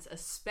shines,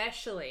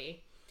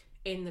 especially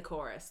in the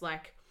chorus.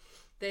 Like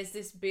there's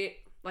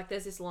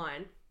this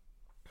line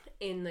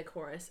in the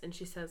chorus and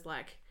she says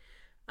like,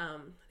 I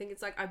think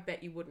it's like, I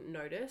bet you wouldn't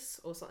notice,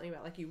 or something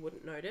about like, you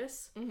wouldn't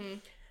notice.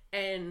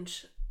 And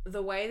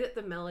the way that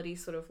the melody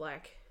sort of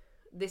like,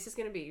 this is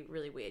going to be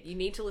really weird. You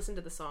need to listen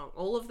to the song.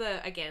 All of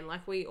the, again,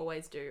 like we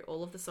always do,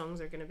 all of the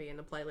songs are going to be in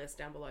the playlist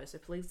down below, so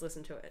please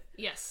listen to it.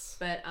 Yes.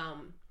 But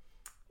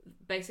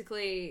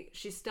basically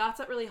she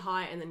starts up really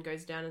high and then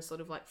goes down and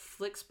sort of like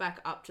flicks back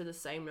up to the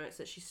same notes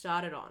that she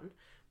started on,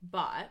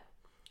 but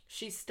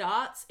she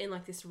starts in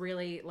like this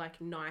really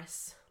like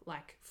nice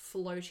like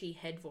floaty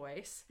head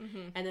voice,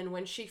 and then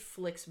when she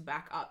flicks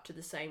back up to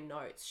the same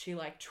notes, she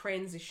like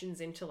transitions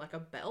into like a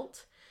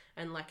belt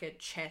and like a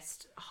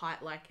chest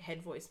height like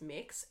head voice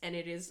mix, and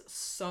it is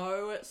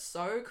so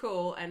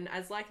cool. And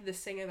as like the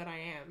singer that I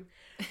am,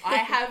 I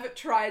have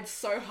tried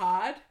so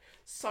hard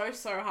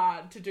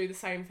to do the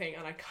same thing,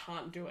 and I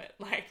can't do it.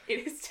 Like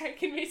it has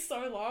taken me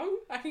so long.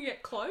 I can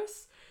get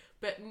close,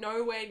 but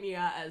nowhere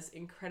near as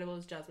incredible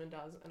as Jasmine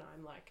does, and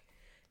I'm like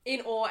in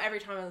awe every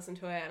time I listen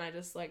to it, and I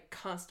just like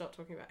can't stop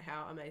talking about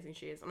how amazing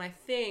she is. And I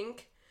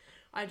think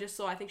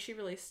she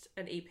released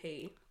an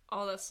EP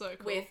Oh, that's so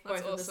cool. with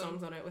That's both of the awesome.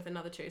 songs on it with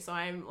another two. So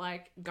I'm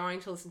like going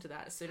to listen to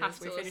that as soon Have as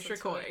we to finish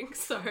listen to it. recording.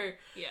 So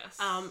Yes.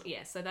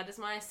 yeah, so that is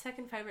my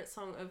second favourite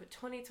song of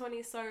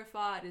 2020 so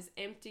far. It is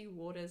Empty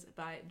Waters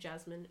by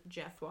Jasmine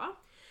Jethwa.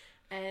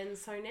 And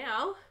so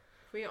now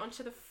we're on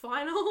to the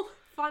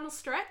final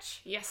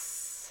stretch.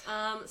 Yes.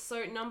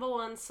 So number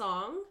one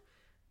song,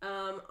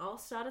 I'll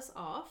start us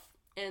off,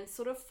 and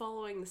sort of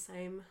following the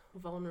same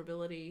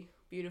vulnerability,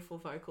 beautiful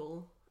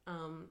vocal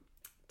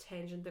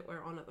tangent that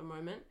we're on at the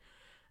moment.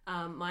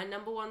 My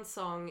number one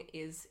song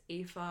is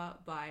Aoife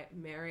by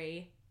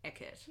Mary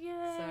Eckert.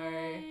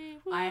 Yay.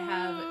 So I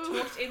have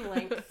talked in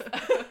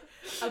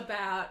length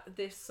about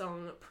this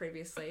song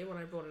previously when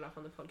I brought it up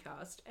on the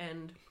podcast,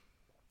 and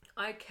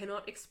I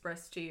cannot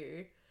express to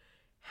you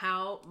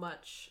how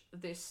much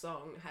this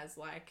song has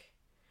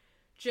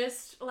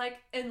just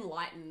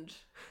enlightened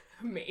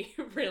me,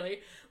 really.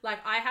 Like,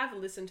 I have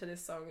listened to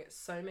this song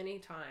so many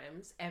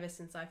times ever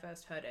since I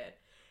first heard it,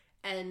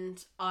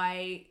 and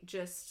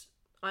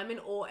I'm in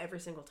awe every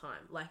single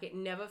time. Like, it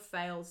never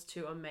fails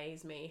to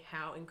amaze me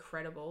how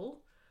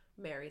incredible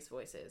Mary's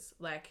voice is.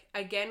 Like,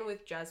 again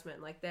with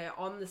Jasmine, like, they're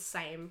on the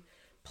same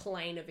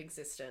plane of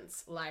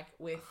existence, like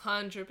with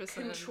 100%.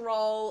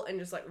 control and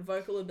just like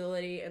vocal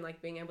ability and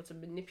like being able to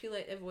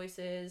manipulate their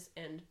voices.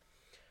 And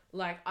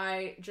like,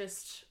 I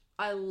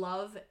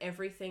love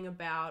everything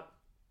about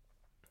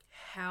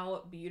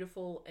how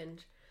beautiful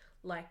and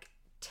like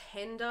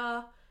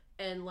tender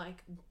and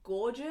like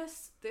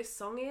gorgeous this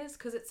song is,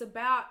 because it's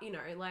about,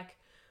 like,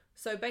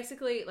 so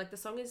basically like the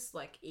song is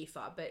like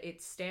Aoife, but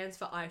it stands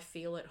for I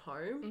Feel at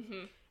Home.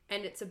 Mm-hmm.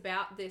 And it's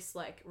about this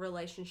like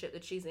relationship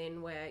that she's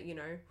in where,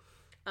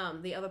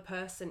 the other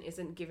person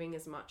isn't giving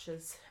as much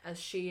as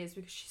she is,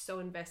 because she's so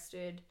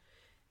invested,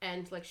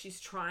 and like she's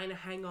trying to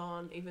hang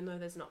on even though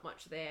there's not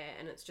much there.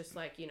 And it's just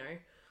like,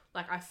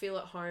 like I feel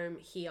at home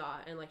here,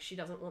 and like she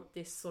doesn't want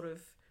this sort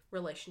of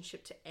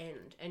relationship to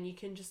end. And you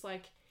can just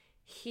like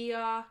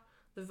hear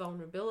the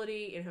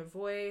vulnerability in her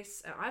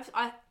voice.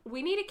 And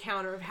we need a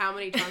counter of how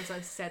many times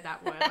I've said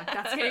that word. Like,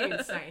 that's getting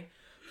insane.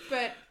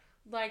 But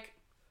like,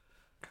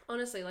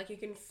 honestly, like you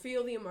can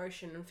feel the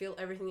emotion and feel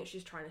everything that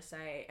she's trying to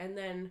say. And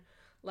then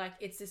like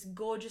it's this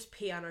gorgeous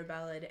piano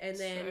ballad, and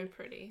then so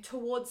pretty.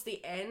 Towards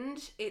the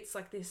end it's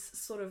like this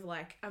sort of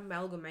like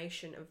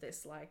amalgamation of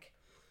this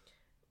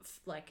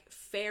like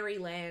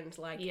fairyland,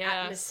 like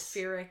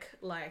atmospheric,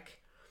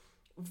 like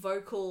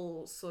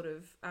vocal sort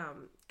of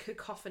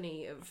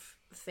cacophony of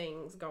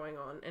things going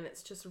on. And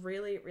it's just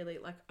really, really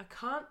like I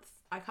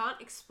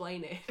can't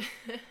explain it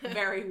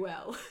very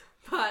well,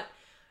 but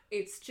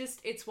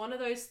it's one of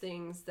those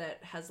things that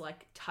has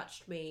like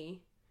touched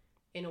me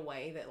in a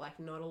way that like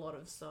not a lot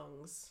of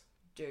songs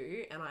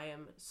do. And I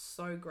am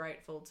so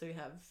grateful to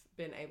have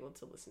been able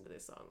to listen to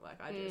this song. Like,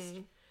 I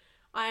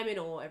am in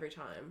awe every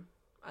time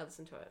I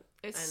listen to it.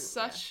 It's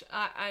such,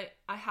 I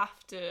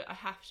have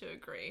to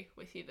agree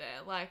with you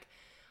there. Like,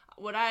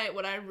 what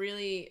I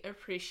really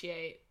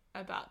appreciate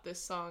about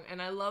this song,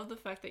 and I love the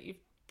fact that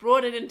you've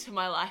brought it into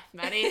my life,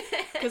 Maddie,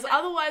 because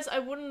otherwise I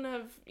wouldn't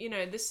have,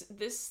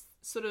 this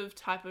sort of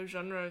type of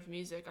genre of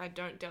music I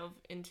don't delve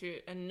into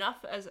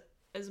enough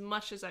as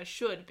much as I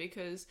should,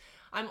 because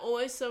I'm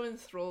always so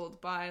enthralled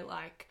by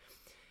like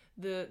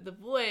the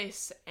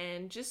voice,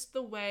 and just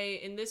the way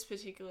in this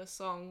particular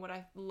song, what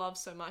I love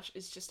so much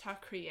is just how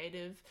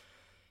creative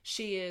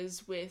she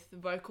is with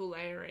vocal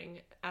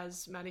layering,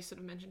 as Maddie sort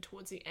of mentioned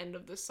towards the end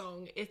of the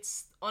song.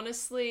 It's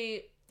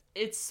honestly,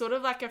 it's sort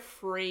of like a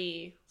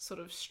free sort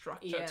of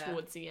structure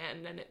towards the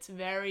end, and it's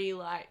very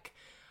like,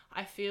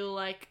 I feel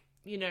like,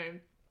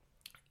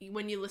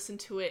 when you listen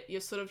to it,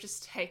 you're sort of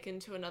just taken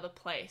to another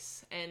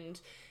place, and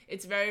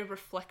it's very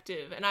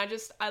reflective. And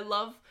I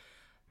love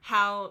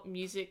how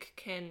music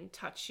can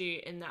touch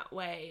you in that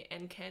way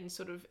and can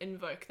sort of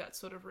invoke that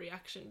sort of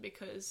reaction,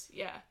 because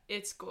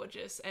it's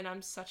gorgeous, and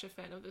I'm such a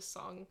fan of this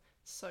song.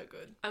 So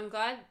good. I'm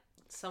glad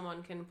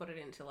someone can put it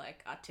into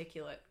like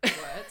articulate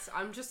words.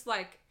 I'm just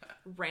like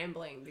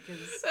rambling because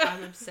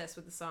I'm obsessed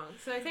with the song.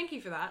 So thank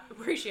you for that.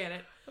 Appreciate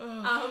it.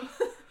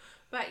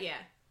 But yeah,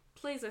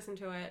 please listen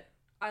to it.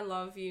 I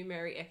love you,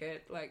 Mary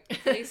Eckert. Like,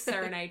 please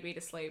serenade me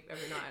to sleep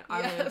every night.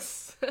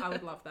 I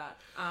would love that.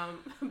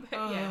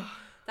 But yeah,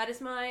 that is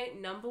my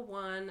number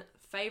one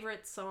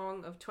favorite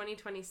song of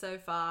 2020 so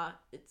far.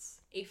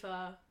 It's Aoife,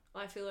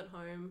 I Feel at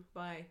Home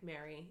by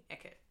Mary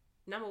Eckert.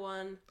 Number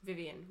one,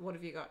 Vivian, what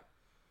have you got?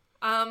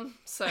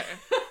 So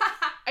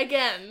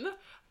again,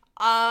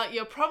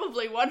 you're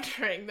probably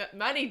wondering that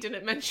Maddie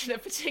didn't mention a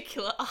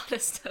particular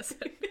artist as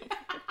it.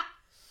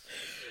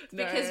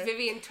 No. Because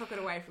Vivian took it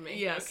away from me.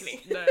 Yes.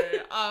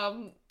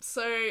 No.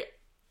 So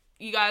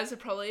you guys are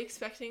probably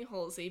expecting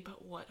Halsey,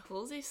 but what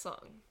Halsey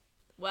song?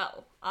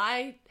 Well,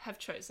 I have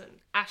chosen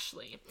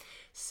Ashley.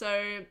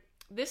 So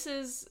this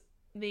is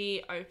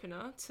the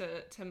opener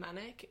to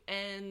Manic,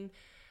 and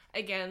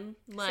again,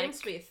 like, seems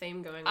to be a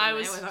theme going on. I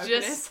was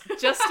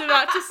just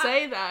about to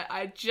say that.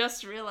 I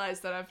just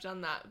realized that I've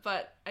done that.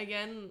 But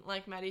again,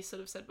 like Maddie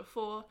sort of said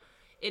before,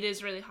 it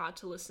is really hard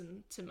to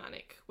listen to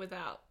Manic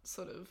without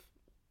sort of,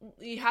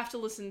 you have to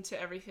listen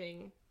to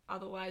everything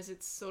otherwise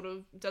it sort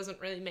of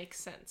doesn't really make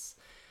sense.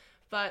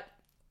 But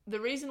the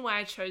reason why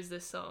I chose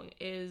this song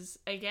is,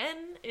 again,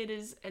 it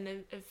is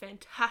a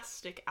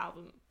fantastic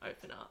album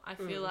opener. I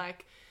feel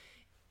like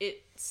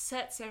it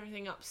sets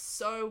everything up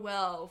so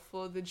well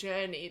for the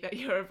journey that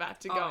you're about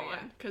to go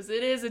on, because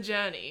it is a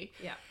journey.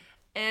 Yeah.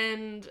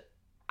 And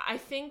I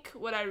think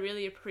what I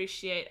really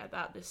appreciate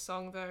about this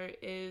song, though,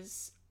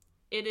 is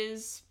it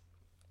is,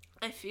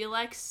 I feel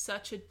like,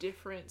 such a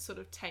different sort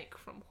of take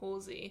from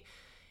Halsey,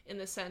 in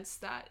the sense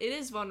that it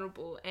is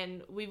vulnerable,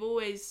 and we've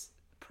always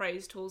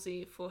praised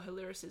Halsey for her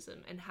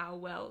lyricism and how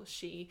well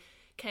she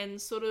can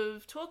sort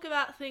of talk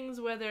about things,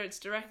 whether it's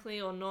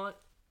directly or not.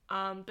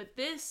 But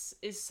this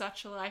is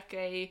such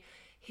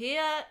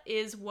here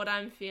is what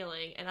I'm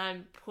feeling, and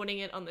I'm putting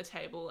it on the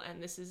table,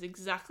 and this is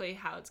exactly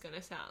how it's going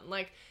to sound.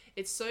 Like,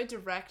 it's so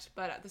direct,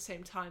 but at the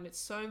same time, it's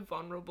so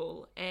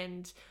vulnerable,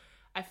 and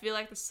I feel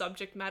like the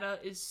subject matter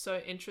is so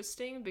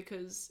interesting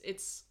because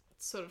it's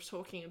sort of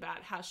talking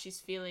about how she's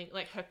feeling,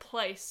 like her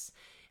place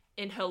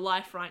in her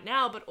life right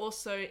now, but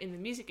also in the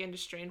music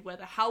industry, and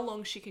how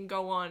long she can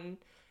go on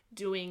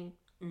doing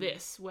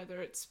this,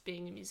 whether it's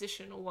being a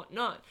musician or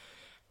whatnot.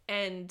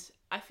 And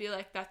I feel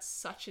like that's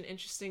such an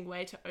interesting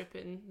way to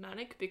open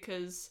Manic,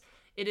 because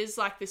it is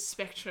like this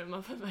spectrum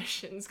of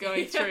emotions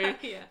going through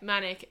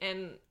Manic.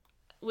 And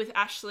with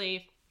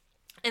Ashley,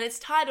 and it's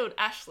titled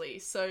Ashley,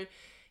 so,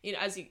 you know,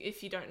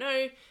 if you don't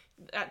know,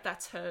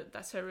 that's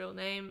her real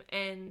name.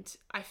 And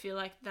I feel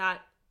like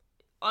that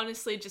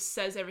honestly just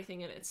says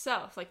everything in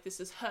itself. Like,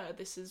 this is her,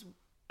 this is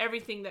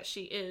everything that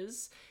she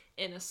is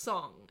in a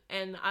song,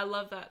 and I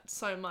love that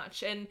so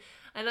much. And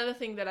another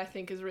thing that I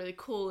think is really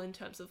cool in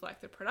terms of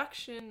like the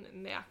production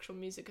and the actual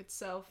music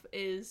itself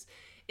is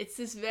it's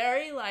this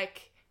very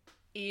like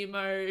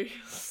emo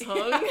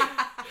song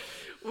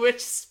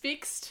which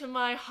speaks to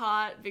my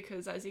heart,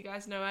 because as you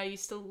guys know, I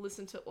used to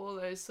listen to all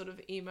those sort of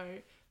emo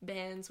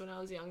bands when I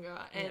was younger,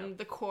 and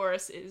the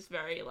chorus is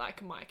very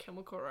like My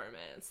Chemical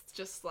Romance. It's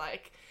just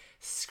like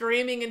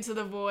screaming into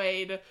the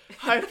void,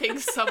 hoping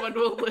someone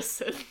will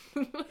listen.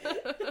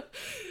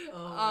 Oh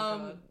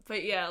my God.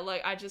 But yeah,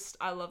 like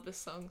I love this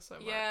song so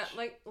much. Yeah,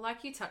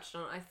 like you touched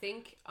on, I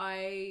think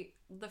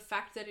the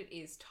fact that it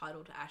is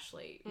titled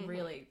Ashley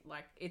really,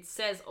 like, it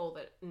says all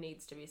that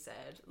needs to be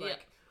said.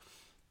 Like,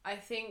 I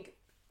think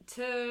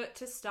to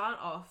start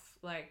off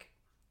like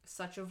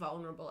such a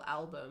vulnerable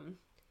album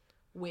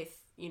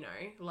with, you know,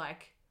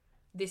 like,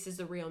 this is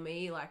the real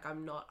me, like,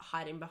 I'm not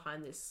hiding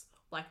behind this,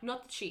 like,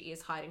 not that she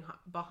is hiding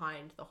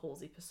behind the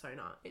Halsey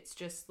persona, it's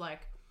just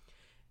like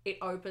it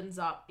opens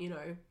up, you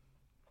know,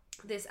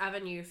 this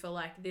avenue for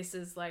like, this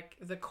is like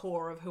the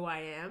core of who I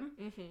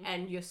am,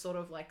 and you're sort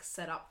of like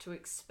set up to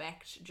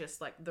expect just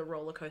like the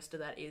roller coaster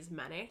that is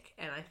Manic.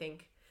 And I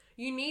think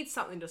you need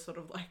something to sort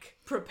of like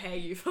prepare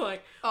you for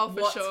like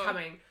what's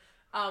coming,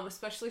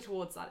 especially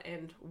towards that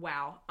end.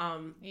 Wow.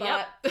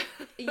 But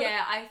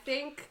yeah, I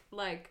think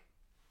like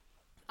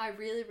I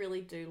really,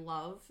 really do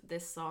love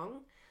this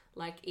song.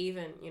 Like,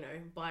 even, you know,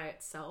 by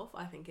itself,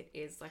 I think it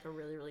is like a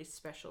really, really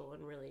special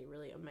and really,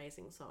 really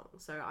amazing song.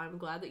 So I'm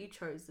glad that you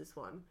chose this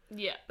one.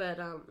 Yeah. But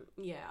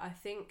yeah, I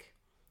think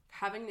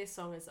having this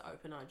song as the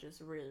opener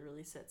just really,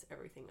 really sets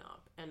everything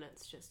up, and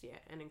it's just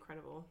an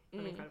incredible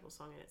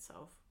song in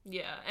itself.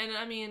 Yeah, and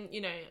I mean,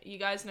 you know, you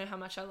guys know how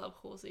much I love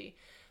Halsey,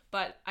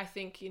 but I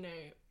think, you know,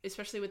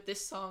 especially with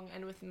this song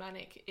and with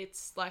Manic,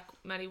 it's like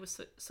Maddie was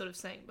sort of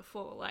saying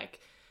before, like,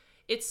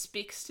 it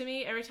speaks to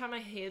me every time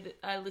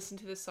I listen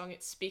to this song.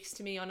 It speaks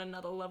to me on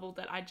another level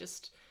that I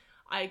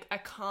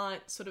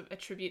can't sort of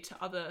attribute to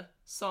other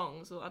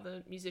songs or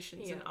other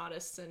musicians and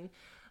artists, and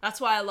that's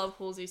why I love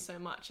Halsey so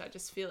much. I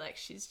just feel like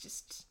she's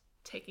just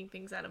taking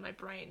things out of my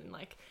brain and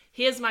like,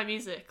 here's my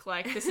music,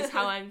 like, this is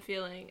how I'm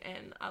feeling,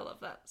 and I love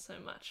that so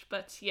much.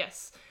 But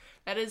yes,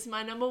 that is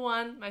my number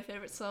one, my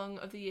favorite song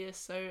of the year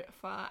so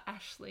far,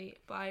 Ashley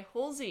by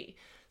Halsey.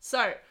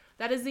 So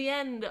that is the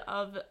end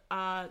of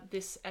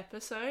this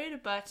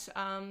episode, but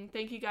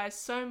thank you guys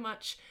so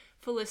much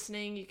for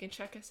listening. You can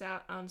check us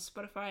out on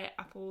Spotify,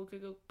 Apple,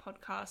 Google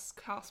Podcasts,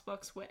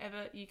 Castbox,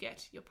 wherever you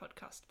get your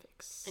podcast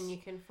fix. And you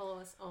can follow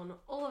us on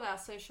all of our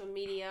social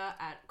media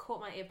at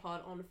Caught My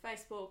Earpod on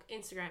Facebook,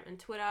 Instagram and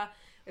Twitter.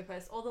 We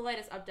post all the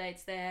latest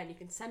updates there, and you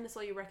can send us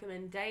all your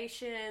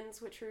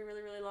recommendations, which we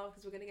really, really love,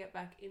 because we're going to get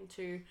back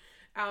into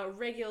our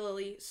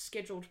regularly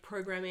scheduled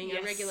programming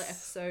and regular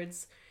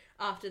episodes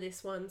after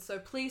this one. So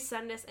please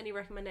send us any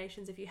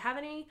recommendations if you have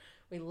any.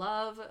 We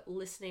love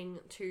listening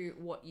to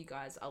what you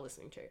guys are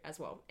listening to as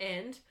well.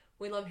 And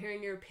we love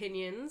hearing your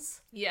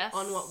opinions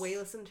on what we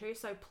listen to.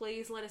 So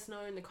please let us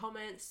know in the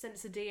comments, send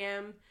us a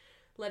DM,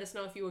 let us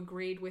know if you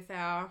agreed with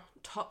our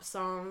top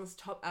songs,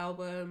 top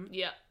album.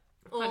 Yeah.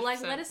 100%. Or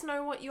like, let us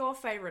know what your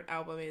favourite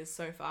album is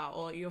so far,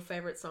 or your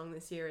favourite song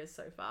this year is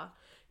so far,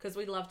 because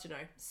we'd love to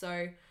know.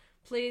 So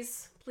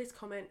please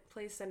comment,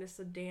 please send us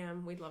a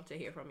DM. We'd love to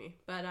hear from you.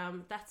 But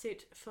that's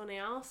it for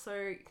now. So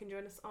you can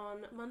join us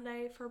on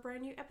Monday for a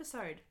brand new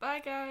episode.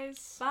 Bye,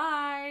 guys.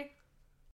 Bye.